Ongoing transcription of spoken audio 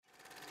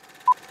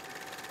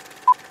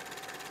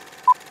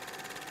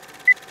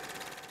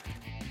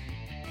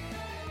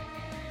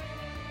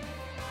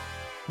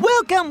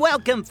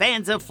Welcome,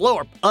 fans of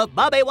Floor, of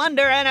Bobby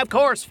Wonder, and of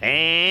course,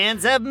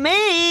 fans of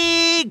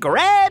me,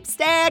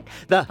 Grabstack,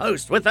 the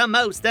host with the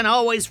most and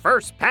always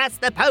first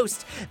past the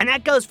post. And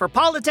that goes for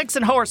politics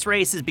and horse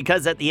races,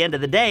 because at the end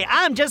of the day,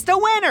 I'm just a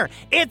winner.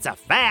 It's a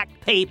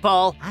fact,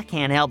 people. I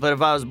can't help it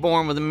if I was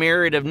born with a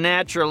myriad of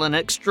natural and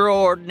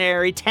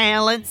extraordinary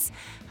talents.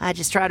 I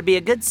just try to be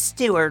a good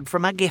steward for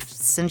my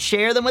gifts and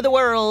share them with the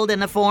world in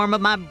the form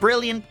of my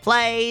brilliant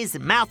plays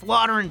and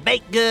mouth-watering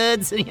baked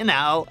goods,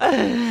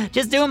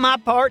 just doing my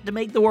part to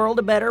make the world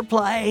a better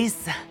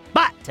place.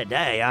 But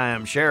today I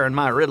am sharing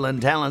my riddling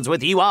talents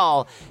with you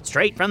all,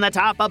 straight from the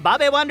top of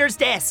Bobby Wonder's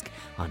desk,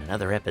 on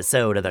another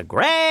episode of the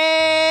Grabstack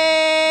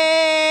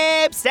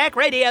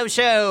Radio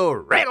Show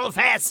Riddle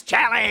Fest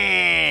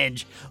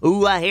Challenge.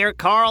 Ooh, I hear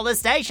Carl, the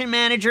station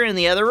manager, in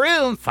the other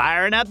room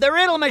firing up the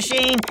riddle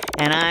machine,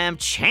 and I am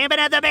champing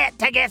at the bit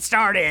to get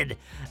started.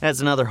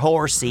 That's another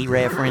horsey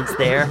reference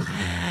there.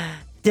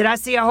 Did I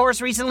see a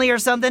horse recently or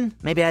something?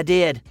 Maybe I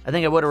did. I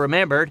think I would have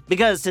remembered,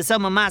 because to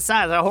someone my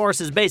size, a horse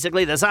is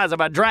basically the size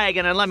of a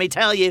dragon, and let me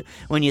tell you,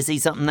 when you see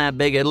something that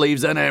big, it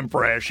leaves an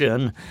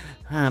impression.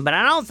 But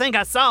I don't think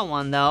I saw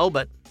one, though,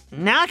 but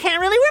now I can't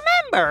really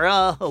remember.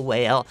 Oh,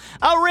 well,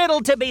 a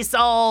riddle to be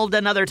solved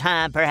another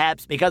time,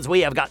 perhaps, because we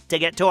have got to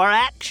get to our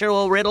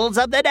actual riddles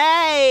of the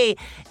day.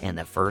 And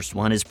the first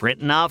one is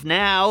printing off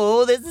now.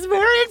 Oh, this is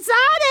very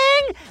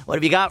exciting. What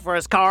have you got for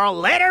us, Carl?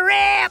 Let her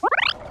rip!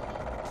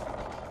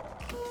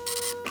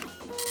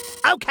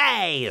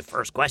 Okay, the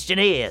first question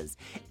is,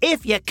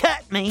 if you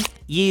cut me,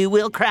 you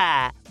will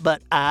cry, but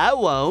I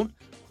won't.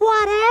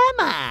 What am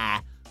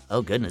I?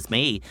 Oh, goodness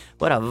me,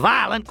 what a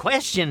violent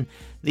question.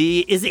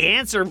 Is the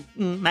answer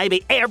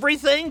maybe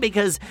everything?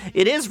 Because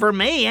it is for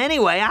me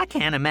anyway. I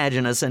can't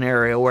imagine a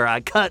scenario where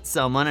I cut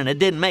someone and it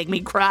didn't make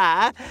me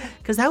cry,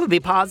 because that would be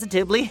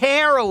positively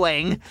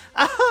harrowing.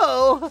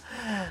 Oh,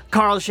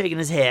 Carl's shaking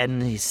his head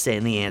and he's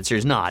saying the answer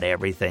is not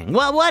everything.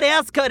 Well, what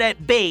else could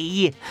it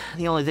be?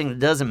 The only thing that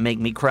doesn't make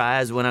me cry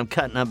is when I'm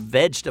cutting up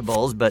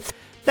vegetables, but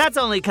that's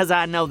only because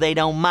I know they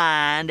don't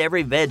mind.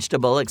 Every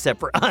vegetable, except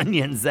for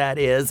onions, that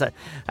is. I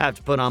have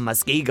to put on my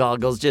ski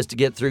goggles just to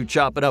get through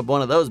chopping up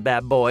one of those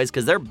bad boys,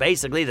 because they're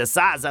basically the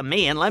size of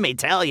me. And let me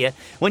tell you,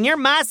 when you're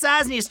my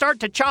size and you start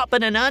to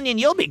chopping an onion,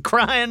 you'll be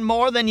crying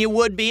more than you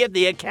would be if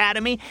the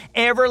Academy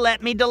ever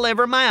let me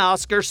deliver my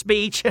Oscar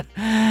speech. One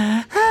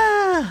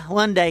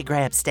day,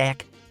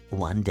 Grabstack.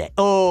 One day.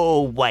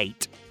 Oh,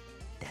 wait.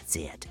 That's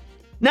it.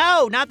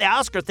 No, not the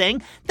Oscar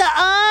thing. The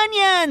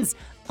onions!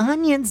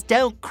 Onions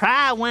don't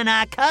cry when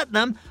I cut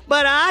them,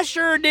 but I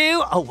sure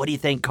do. Oh, what do you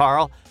think,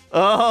 Carl?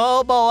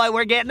 Oh, boy,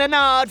 we're getting a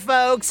nod,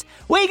 folks.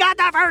 We got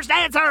the first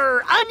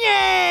answer,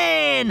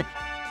 onion!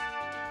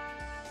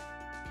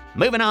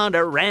 Moving on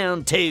to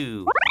round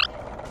two.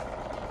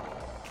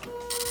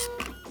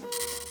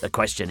 The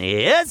question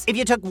is, if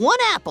you took one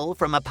apple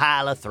from a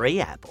pile of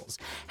 3 apples,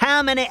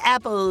 how many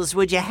apples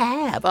would you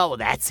have? Oh,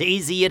 that's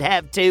easy. You'd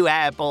have 2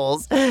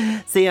 apples.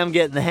 See, I'm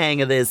getting the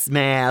hang of this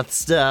math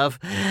stuff.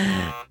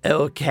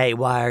 Okay,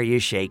 why are you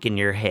shaking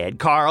your head?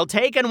 Carl,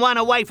 taking 1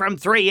 away from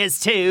 3 is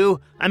 2.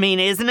 I mean,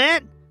 isn't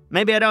it?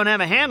 Maybe I don't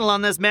have a handle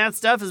on this math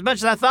stuff as much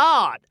as I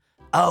thought.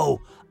 Oh,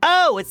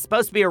 it's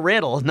supposed to be a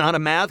riddle, not a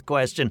math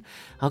question.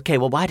 Okay,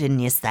 well, why didn't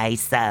you say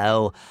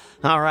so?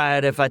 All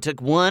right, if I took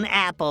 1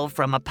 apple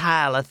from a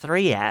pile of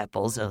 3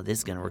 apples... Oh, this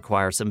is going to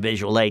require some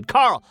visual aid.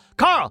 Carl,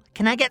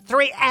 can I get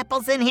 3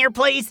 apples in here,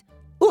 please?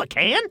 Oh, I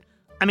can?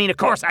 I mean, of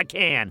course I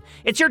can.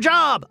 It's your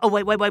job. Oh,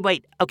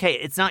 wait. Okay,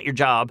 it's not your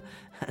job.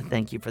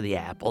 Thank you for the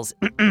apples.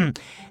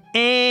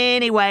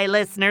 Anyway,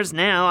 listeners,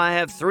 now I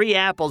have 3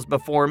 apples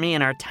before me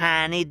in our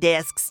tiny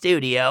desk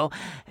studio,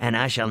 and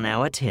I shall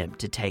now attempt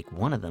to take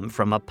one of them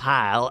from a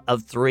pile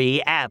of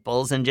 3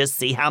 apples and just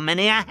see how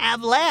many I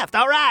have left.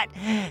 All right,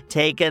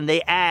 taking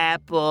the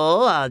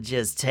apple, I'll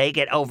just take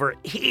it over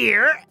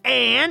here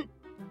and...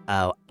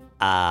 Oh,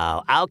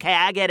 okay,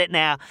 I get it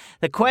now.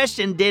 The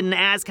question didn't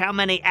ask how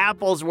many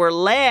apples were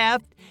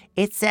left.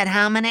 It said,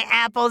 how many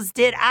apples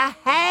did I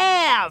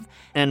have?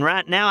 And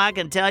right now I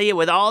can tell you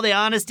with all the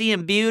honesty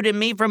imbued in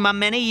me from my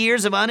many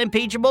years of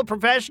unimpeachable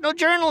professional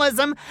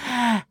journalism,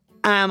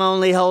 I'm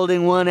only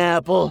holding 1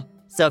 apple.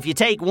 So if you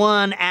take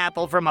 1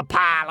 apple from a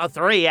pile of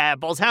 3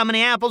 apples, how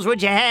many apples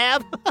would you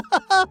have?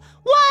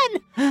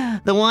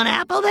 1! The 1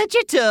 apple that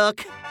you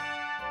took.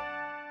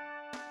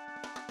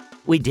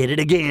 We did it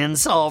again,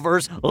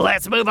 solvers.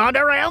 Let's move on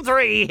to round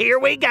 3. Here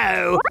we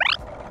go.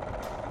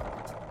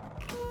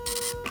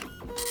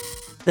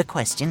 The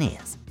question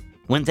is,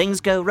 when things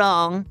go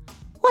wrong,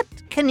 what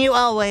can you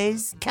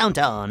always count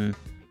on?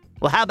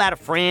 Well, how about a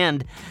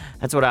friend?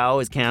 That's what I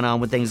always count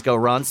on when things go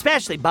wrong,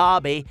 especially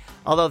Bobby,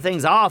 although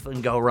things often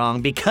go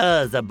wrong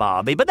because of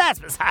Bobby, but that's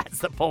besides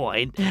the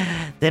point.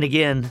 Then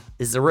again,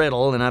 this is a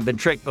riddle, and I've been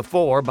tricked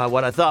before by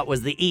what I thought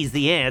was the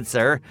easy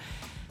answer.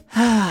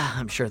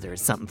 I'm sure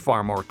there's something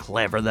far more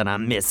clever that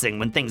I'm missing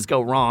when things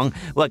go wrong.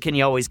 What can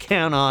you always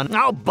count on?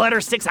 Oh,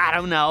 Buttersticks, I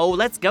don't know.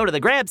 Let's go to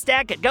the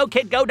GrabStack at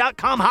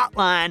GoKidGo.com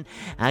hotline.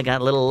 I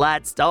got little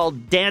lights all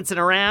dancing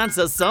around,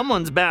 so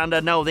someone's bound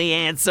to know the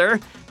answer.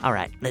 All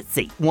right, let's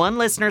see. One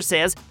listener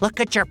says, look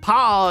at your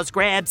paws,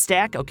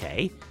 GrabStack.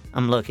 Okay.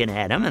 I'm looking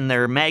at them, and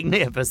they're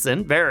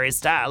magnificent, very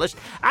stylish.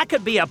 I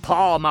could be a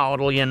paw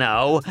model, you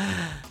know.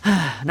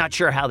 Not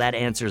sure how that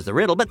answers the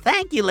riddle, but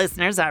thank you,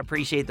 listeners. I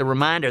appreciate the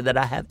reminder that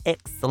I have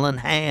excellent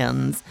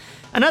hands.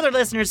 Another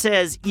listener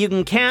says, you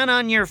can count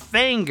on your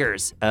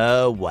fingers.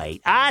 Oh,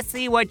 wait. I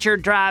see what you're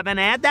driving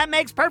at. That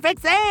makes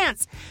perfect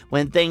sense.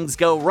 When things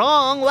go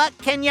wrong, what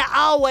can you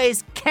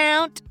always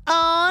count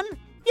on?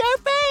 Your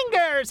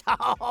fingers.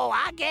 Oh,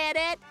 I get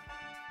it.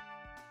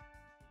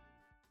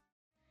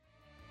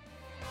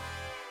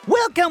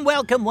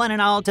 Welcome, one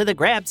and all, to the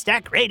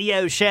GrabStack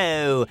Radio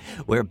Show.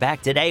 We're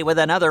back today with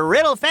another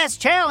Riddle Fest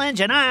challenge,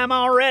 and I am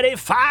already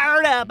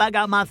fired up. I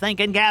got my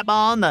thinking cap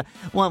on, the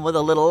one with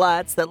the little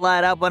lights that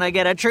light up when I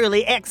get a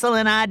truly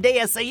excellent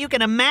idea, so you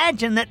can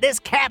imagine that this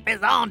cap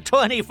is on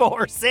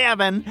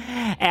 24/7.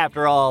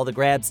 After all, the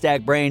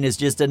GrabStack brain is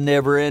just a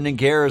never-ending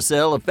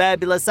carousel of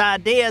fabulous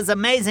ideas,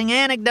 amazing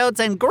anecdotes,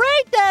 and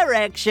great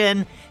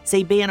direction.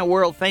 See, being a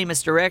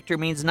world-famous director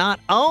means not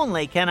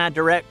only can I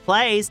direct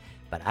plays,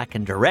 but I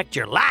can direct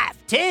your life,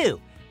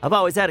 too. I've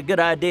always had a good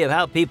idea of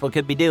how people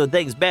could be doing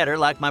things better,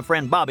 like my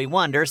friend Bobby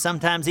Wonder.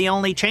 Sometimes he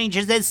only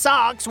changes his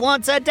socks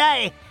once a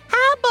day.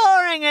 How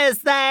boring is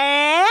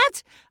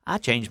that? I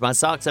change my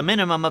socks a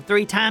minimum of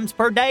 3 times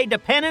per day,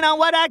 depending on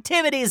what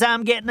activities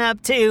I'm getting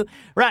up to.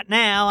 Right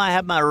now, I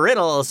have my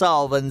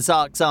riddle-solving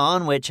socks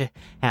on, which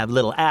have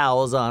little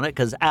owls on it,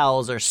 because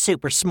owls are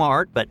super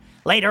smart. But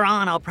later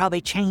on, I'll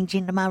probably change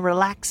into my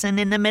relaxing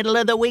in the middle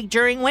of the week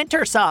during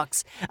winter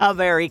socks. A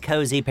very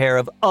cozy pair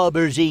of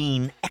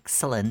aubergine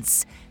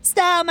excellence.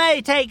 Style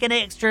may take an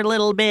extra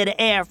little bit of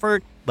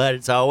effort, but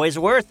it's always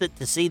worth it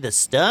to see the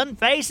stunned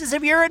faces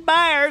of your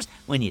admirers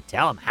when you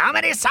tell them how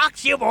many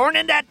socks you've worn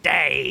in that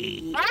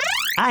day.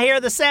 I hear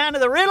the sound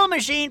of the riddle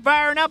machine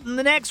firing up in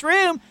the next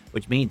room,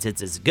 which means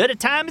it's as good a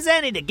time as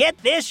any to get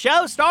this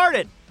show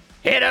started.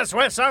 Hit us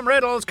with some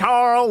riddles,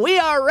 Carl. We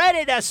are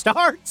ready to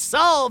start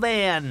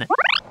solving.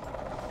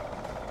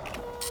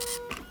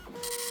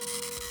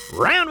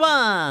 Round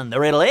 1. The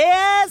riddle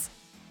is,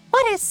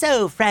 what is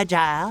so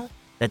fragile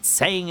that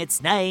saying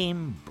its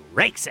name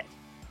breaks it?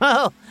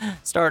 Well,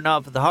 starting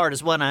off with the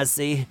hardest one I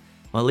see.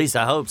 Well, at least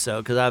I hope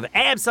so, because I have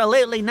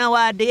absolutely no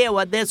idea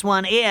what this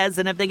one is,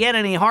 and if they get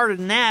any harder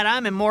than that,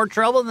 I'm in more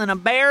trouble than a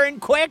bear in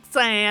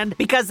quicksand,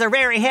 because they're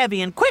very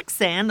heavy in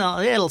quicksand.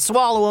 It'll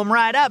swallow them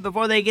right up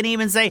before they can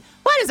even say,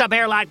 what is a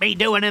bear like me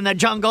doing in the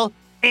jungle?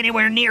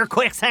 Anywhere near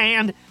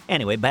quicksand?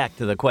 Anyway, back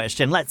to the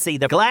question. Let's see,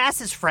 the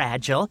glass is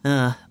fragile,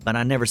 but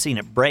I've never seen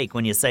it break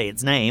when you say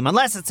its name,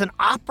 unless it's an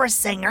opera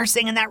singer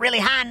singing that really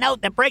high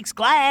note that breaks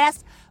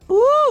glass.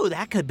 Ooh,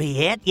 that could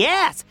be it,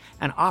 yes.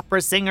 An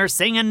opera singer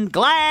singing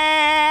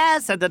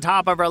glass at the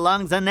top of her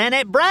lungs, and then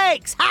it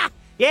breaks. Ha!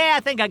 Yeah, I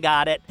think I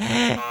got it.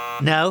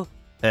 No?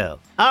 Oh.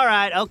 All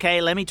right,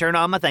 okay, let me turn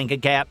on my thinking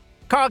cap.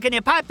 Carl, can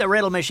you pipe the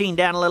riddle machine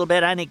down a little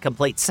bit? I need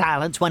complete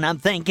silence when I'm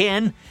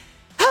thinking.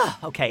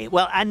 Okay,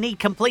 well, I need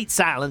complete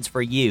silence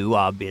for you,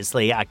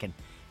 obviously. I can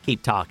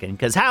keep talking,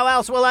 because how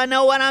else will I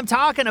know what I'm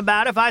talking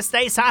about if I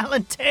stay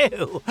silent,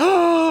 too?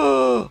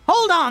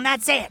 Hold on,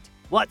 that's it.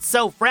 What's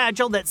so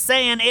fragile that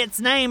saying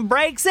its name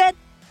breaks it?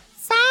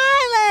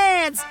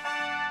 Silence!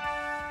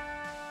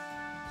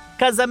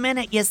 Because the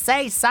minute you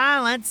say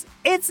silence,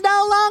 it's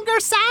no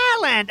longer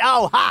silent.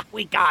 Oh, ha,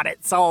 we got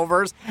it,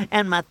 solvers.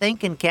 And my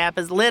thinking cap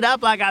is lit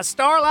up like a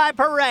starlight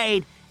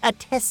parade. A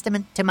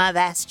testament to my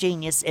vast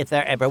genius, if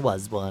there ever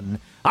was one.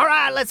 All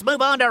right, let's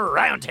move on to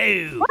round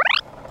 2.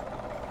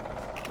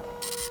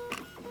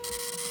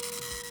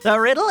 The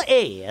riddle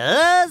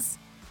is,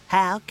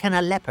 how can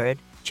a leopard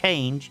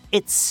change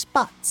its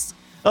spots?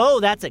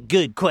 Oh, that's a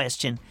good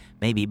question.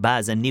 Maybe he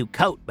buys a new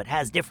coat but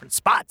has different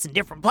spots in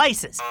different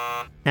places.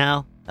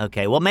 No?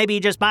 Okay, well, maybe he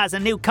just buys a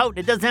new coat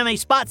that doesn't have any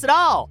spots at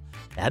all.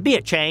 That'd be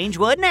a change,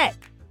 wouldn't it?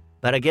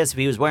 But I guess if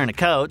he was wearing a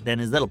coat, then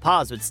his little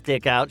paws would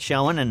stick out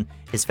showing, and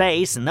his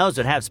face, and those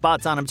would have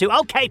spots on them too.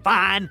 Okay,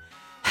 fine.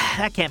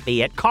 That can't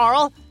be it.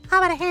 Carl, how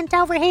about a hint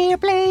over here,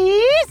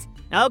 please?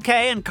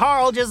 Okay, and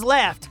Carl just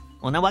left.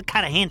 Well, now what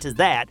kind of hint is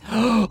that?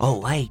 Oh,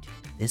 wait.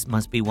 This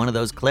must be one of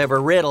those clever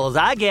riddles.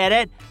 I get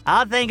it.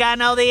 I think I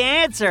know the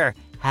answer.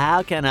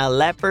 How can a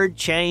leopard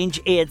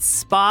change its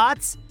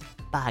spots?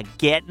 By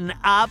getting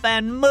up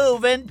and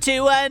moving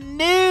to a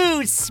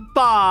new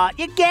spot.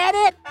 You get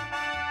it?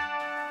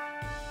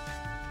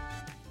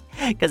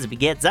 Because if he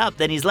gets up,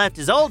 then he's left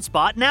his old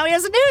spot, and now he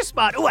has a new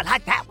spot. Ooh, I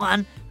like that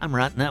one. I'm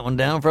writing that one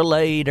down for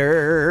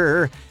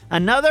later.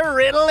 Another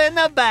riddle in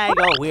the bag.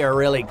 Oh, we are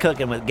really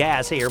cooking with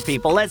gas here,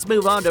 people. Let's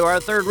move on to our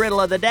third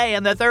riddle of the day,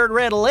 and the third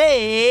riddle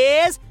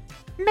is,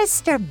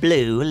 Mr.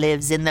 Blue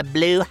lives in the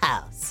blue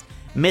house.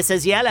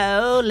 Mrs.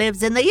 Yellow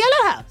lives in the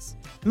yellow house.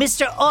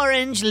 Mr.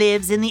 Orange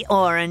lives in the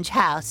orange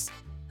house.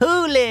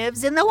 Who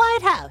lives in the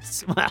White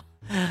House? Well,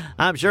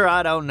 I'm sure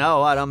I don't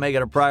know. I don't make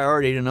it a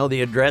priority to know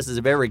the addresses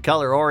of every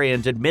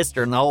color-oriented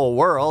mister in the whole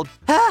world.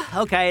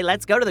 Okay,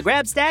 let's go to the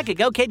GrabStack at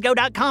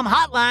GoKidGo.com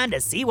hotline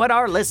to see what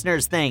our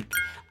listeners think.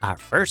 Our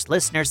first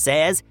listener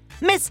says,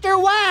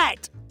 Mr.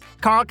 White.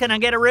 Carl, can I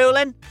get a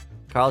ruling?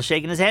 Carl's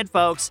shaking his head,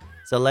 folks.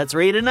 So let's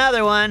read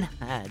another one.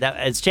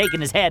 It's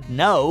shaking his head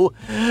no.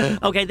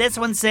 Okay, this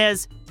one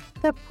says,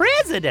 the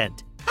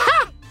president.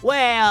 Ha!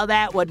 Well,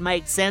 that would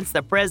make sense.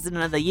 The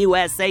president of the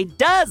USA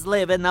does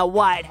live in the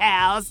White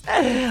House.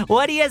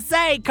 What do you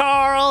say,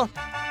 Carl?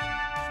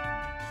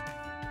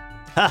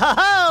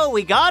 Ho,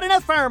 we got an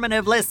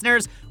affirmative,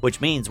 listeners, which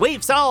means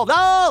we've solved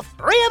all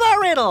three of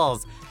our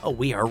riddles. Oh,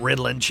 we are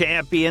riddling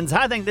champions.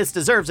 I think this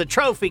deserves a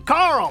trophy.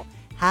 Carl,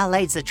 how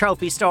late's the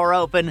trophy store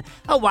open?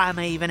 Oh, why am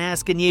I even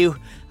asking you?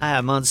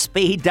 I'm on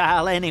speed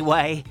dial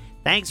anyway.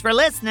 Thanks for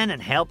listening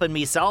and helping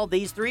me solve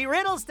these three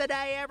riddles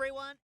today,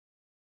 everyone.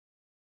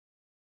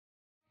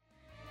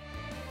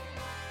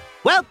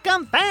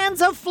 Welcome, fans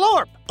of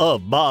Florp,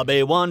 of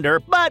Bobby Wonder,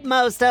 but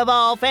most of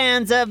all,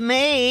 fans of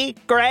me,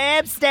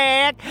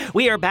 GrabStack.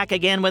 We are back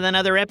again with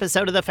another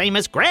episode of the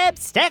famous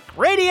GrabStack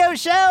radio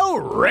show,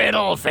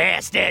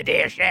 Riddlefest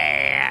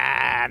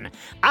Edition.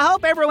 I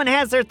hope everyone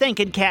has their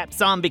thinking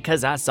caps on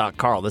because I saw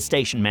Carl, the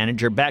station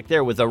manager, back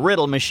there with a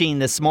riddle machine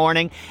this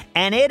morning,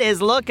 and it is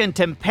looking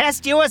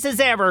tempestuous as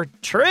ever,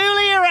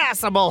 truly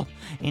irascible.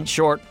 In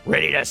short,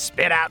 ready to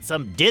spit out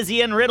some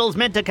dizzying riddles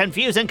meant to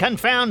confuse and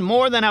confound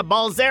more than a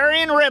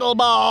Balzerian riddle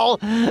ball.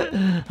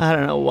 I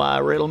don't know why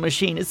Riddle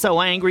Machine is so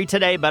angry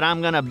today, but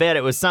I'm gonna bet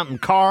it was something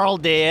Carl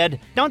did.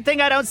 Don't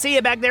think I don't see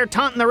you back there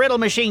taunting the Riddle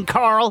Machine,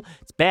 Carl.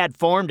 It's bad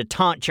form to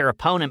taunt your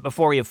opponent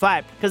before you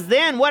fight, because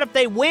then what if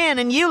they win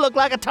and you look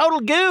like a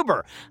total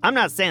goober? I'm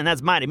not saying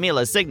that's Mighty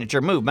Mila's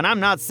signature move, but I'm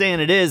not saying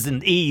it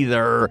isn't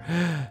either.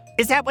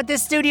 Is that what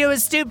this studio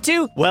is stooped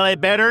to? Well,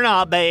 it better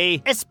not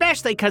be.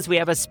 Especially because we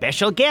have a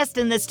special guest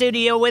in the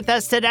studio with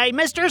us today.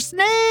 Mr.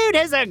 Snood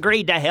has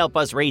agreed to help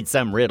us read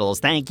some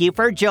riddles. Thank you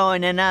for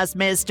joining us,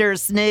 Mr.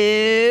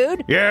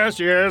 Snood. Yes,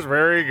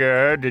 very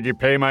good. Did you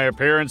pay my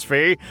appearance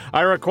fee?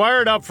 I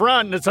require it up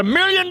front, and it's $1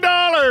 million!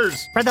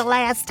 For the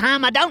last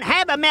time, I don't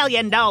have $1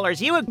 million.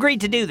 You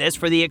agreed to do this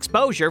for the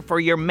exposure for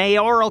your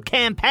mayoral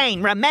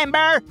campaign,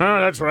 remember?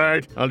 Oh, that's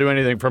right. I'll do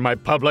anything for my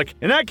public.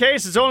 In that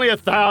case, it's only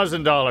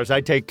 $1,000.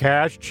 I take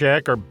cash,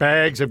 check, or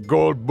bags of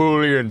gold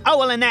bullion. Oh,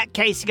 well, in that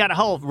case, you got a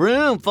whole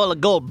room full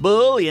of gold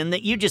bullion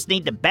that you just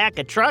need to back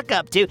a truck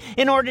up to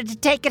in order to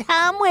take it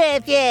home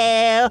with you.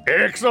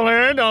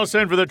 Excellent. I'll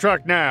send for the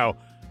truck now.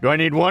 Do I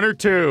need one or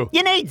two?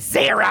 You need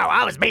zero.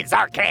 I was being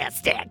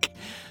sarcastic.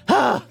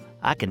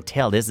 I can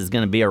tell this is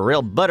going to be a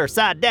real butter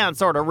side down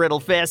sort of riddle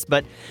fest,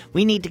 but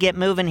we need to get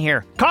moving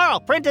here.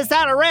 Carl, print us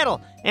out a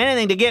riddle.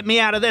 Anything to get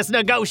me out of this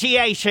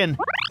negotiation.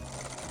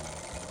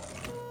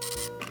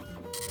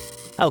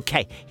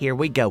 Okay, here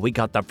we go. We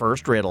got the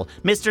first riddle.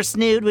 Mr.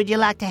 Snood, would you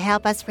like to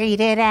help us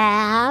read it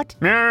out?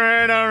 All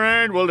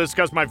right. We'll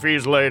discuss my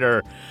fees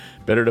later.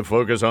 Better to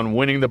focus on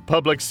winning the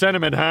public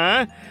sentiment,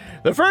 huh?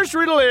 The first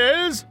riddle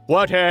is,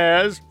 what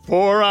has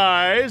 4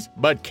 eyes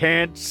but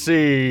can't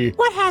see?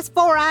 What has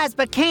 4 eyes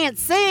but can't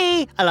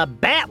see? A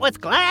bat with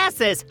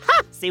glasses.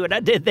 Ha! See what I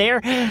did there?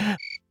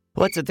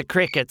 What's with the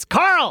crickets?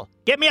 Carl,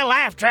 get me a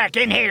laugh track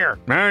in here.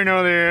 I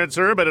know the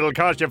answer, but it'll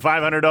cost you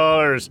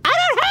 $500.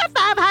 I don't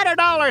have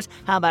 $500.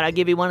 How about I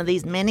give you one of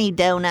these mini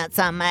donuts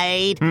I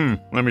made?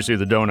 Let me see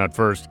the donut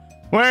first.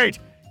 Wait,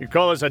 you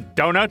call this a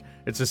donut?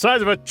 It's the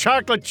size of a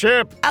chocolate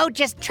chip. Oh,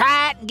 just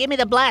try it and give me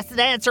the blasted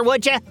answer,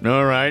 would you?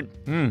 All right.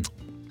 Oh,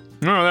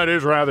 that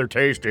is rather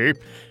tasty.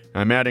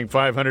 I'm adding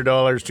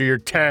 $500 to your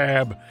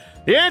tab.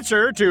 The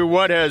answer to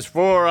what has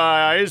 4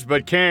 eyes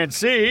but can't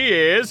see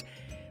is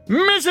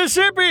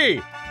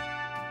Mississippi.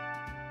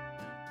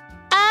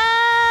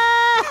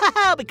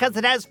 Oh, because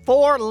it has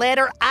 4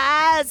 letter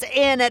I's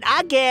in it.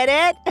 I get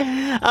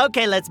it.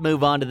 Okay, let's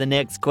move on to the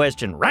next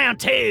question. Round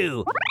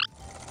 2.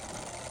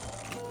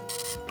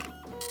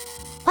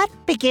 What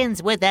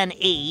begins with an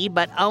E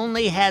but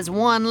only has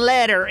 1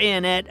 letter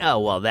in it? Oh,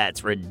 well,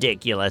 that's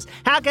ridiculous.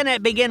 How can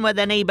it begin with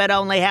an E but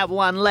only have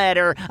 1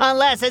 letter?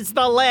 Unless it's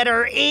the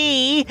letter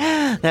E.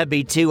 That'd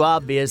be too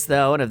obvious,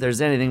 though, and if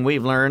there's anything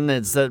we've learned,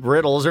 it's that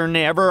riddles are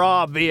never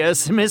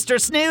obvious. Mr.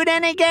 Snood,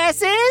 any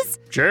guesses?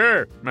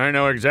 Sure, I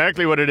know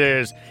exactly what it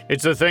is.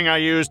 It's the thing I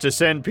use to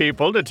send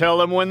people to tell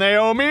them when they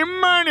owe me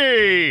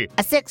money.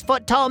 A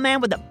 6-foot-tall man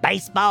with a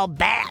baseball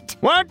bat.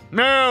 What?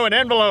 No, an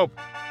envelope.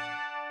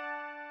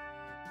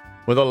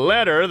 With a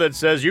letter that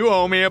says you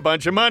owe me a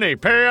bunch of money.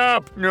 Pay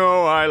up!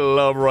 No, I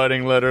love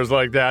writing letters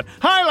like that.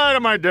 Highlight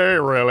of my day,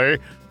 really.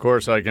 Of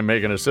course, I can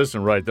make an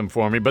assistant write them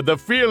for me, but the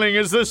feeling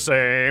is the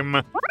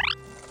same.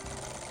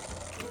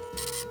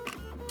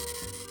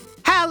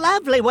 How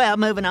lovely. Well,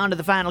 moving on to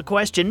the final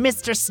question.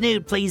 Mr.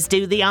 Snood, please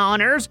do the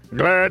honors.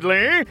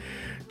 Gladly.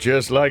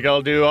 Just like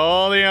I'll do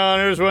all the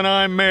honors when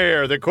I'm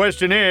mayor. The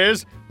question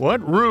is, what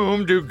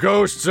room do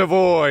ghosts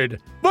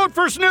avoid? Vote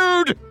for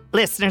Snood!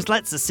 Listeners,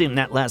 let's assume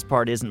that last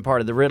part isn't part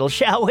of the riddle,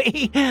 shall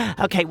we?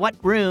 Okay, what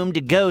room do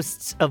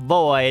ghosts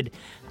avoid?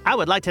 I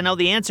would like to know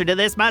the answer to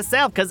this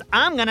myself, because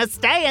I'm going to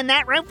stay in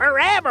that room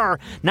forever.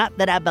 Not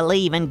that I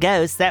believe in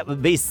ghosts, that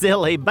would be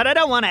silly, but I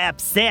don't want to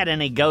upset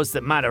any ghosts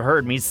that might have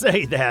heard me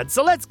say that.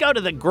 So let's go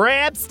to the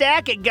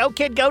GrabStack at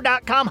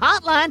GoKidGo.com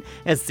hotline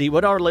and see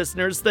what our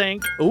listeners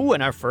think. Ooh,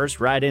 and our first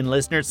write-in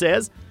listener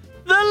says,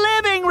 the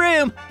living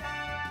room.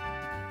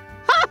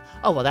 Ha!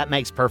 Oh, well, that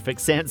makes perfect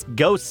sense.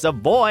 Ghosts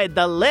avoid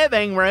the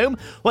living room.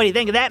 What do you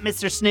think of that,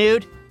 Mr.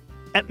 Snood?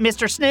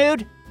 Mr.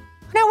 Snood?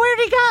 Now, where'd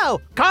he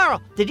go?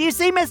 Carl, did you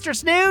see Mr.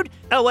 Snood?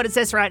 Oh, what is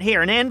this right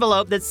here? An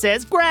envelope that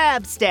says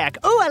GrabStack.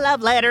 Oh, I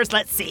love letters.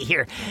 Let's see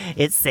here.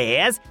 It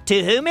says,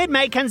 to whom it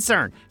may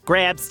concern,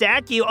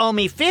 GrabStack, you owe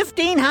me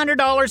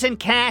 $1,500 in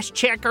cash,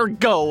 check, or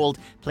gold.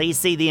 Please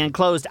see the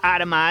enclosed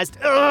itemized.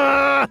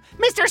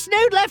 Mr.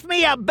 Snood left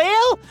me a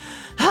bill?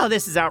 Oh,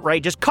 this is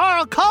outrageous.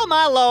 Carl, call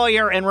my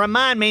lawyer and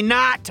remind me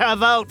not to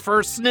vote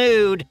for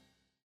Snood.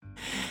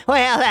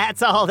 Well,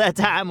 that's all the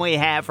time we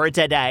have for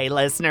today,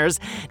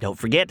 listeners. Don't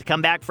forget to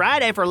come back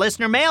Friday for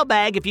Listener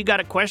Mailbag. If you got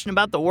a question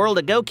about the world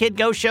of Go Kid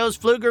Go shows,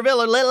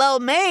 Pflugerville, or little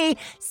old me,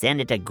 send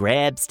it to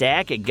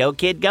GrabStack at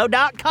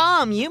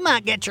GoKidGo.com. You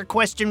might get your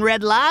question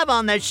read live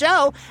on the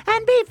show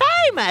and be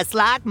famous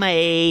like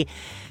me.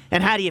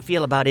 And how do you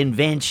feel about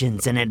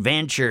inventions and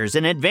adventures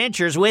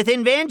with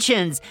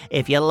inventions?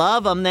 If you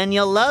love them, then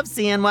you'll love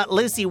seeing what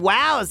Lucy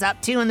Wow is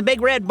up to in the Big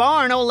Red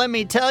Barn. Oh, let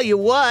me tell you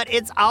what,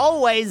 it's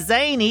always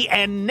zany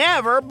and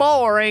never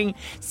boring.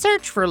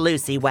 Search for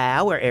Lucy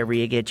Wow wherever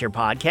you get your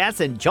podcasts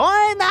and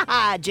join the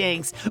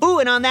hijinks. Ooh,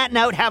 and on that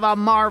note, have a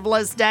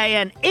marvelous day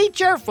and eat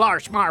your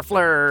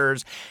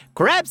Flarschmarflers.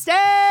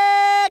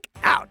 GrabStack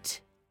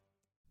out.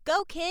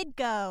 Go Kid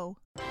Go.